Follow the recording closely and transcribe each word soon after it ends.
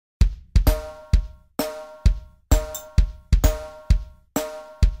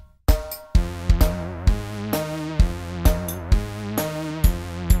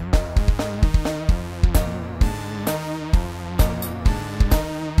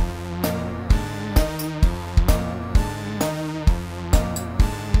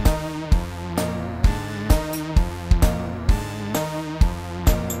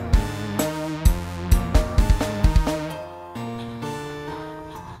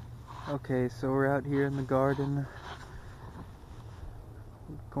Okay, so we're out here in the garden.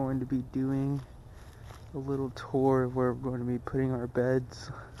 We're going to be doing a little tour of where we're going to be putting our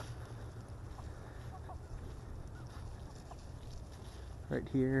beds. Right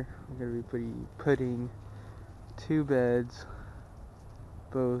here, we're going to be putting 2 beds,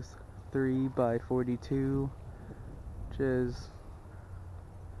 both 3 by 42, which is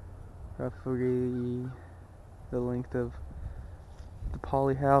roughly the length of the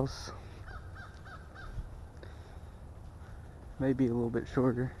poly house. Maybe a little bit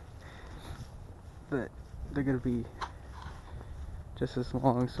shorter, but they're going to be just as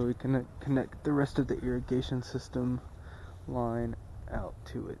long so we can connect the rest of the irrigation system line out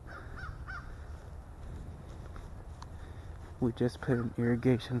to it. We just put an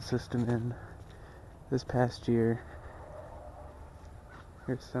irrigation system in this past year.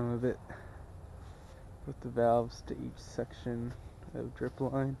 Here's some of it with the valves to each section of drip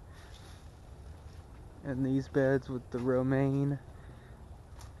line. And these beds with the romaine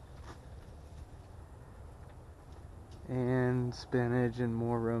and spinach and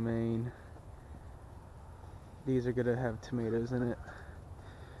more romaine. These are going to have tomatoes in it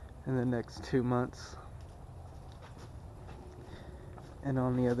in the next 2 months. And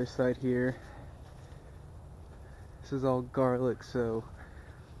on the other side here, this is all garlic, so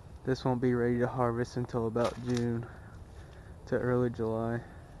this won't be ready to harvest until about June to early July,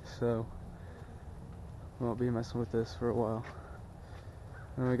 so we won't be messing with this for a while.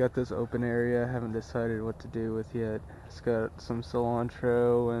 And we got this open area I haven't decided what to do with yet. It's got some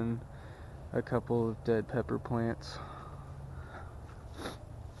cilantro and a couple of dead pepper plants.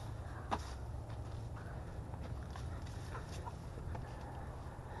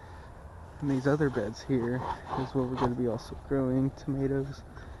 And these other beds here is where we're going to be also growing tomatoes.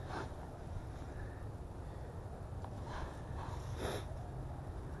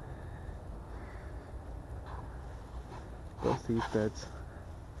 Both these beds.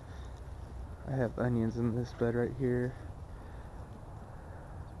 I have onions in this bed right here.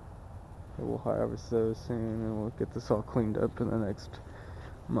 We'll harvest those soon and we'll get this all cleaned up in the next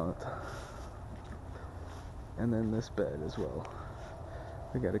month. And then this bed as well.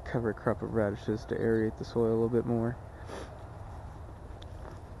 We got a cover crop of radishes to aerate the soil a little bit more.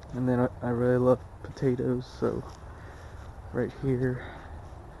 And then I really love potatoes, so right here,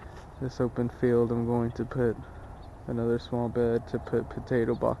 this open field, I'm going to put another small bed to put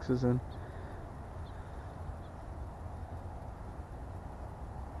potato boxes in.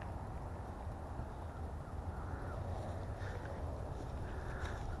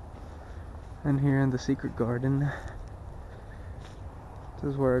 And here in the secret garden,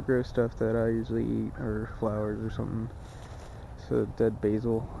 this is where I grow stuff that I usually eat, or flowers or something. So dead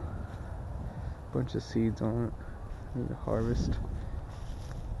basil, bunch of seeds on it, need to harvest.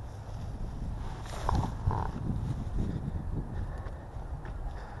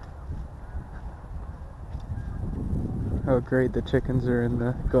 Oh great, the chickens are in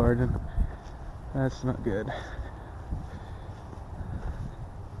the garden. That's not good.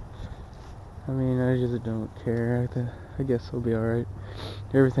 I mean, I just don't care. I guess they'll be alright.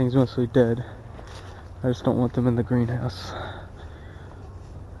 Everything's mostly dead. I just don't want them in the greenhouse.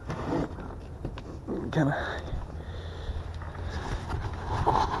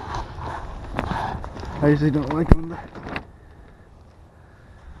 I usually don't like them in the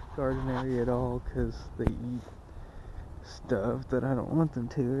garden area at all because they eat stuff that I don't want them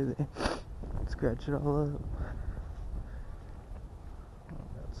to, or they scratch it all up. Oh,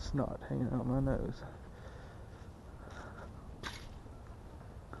 got snot hanging out my nose.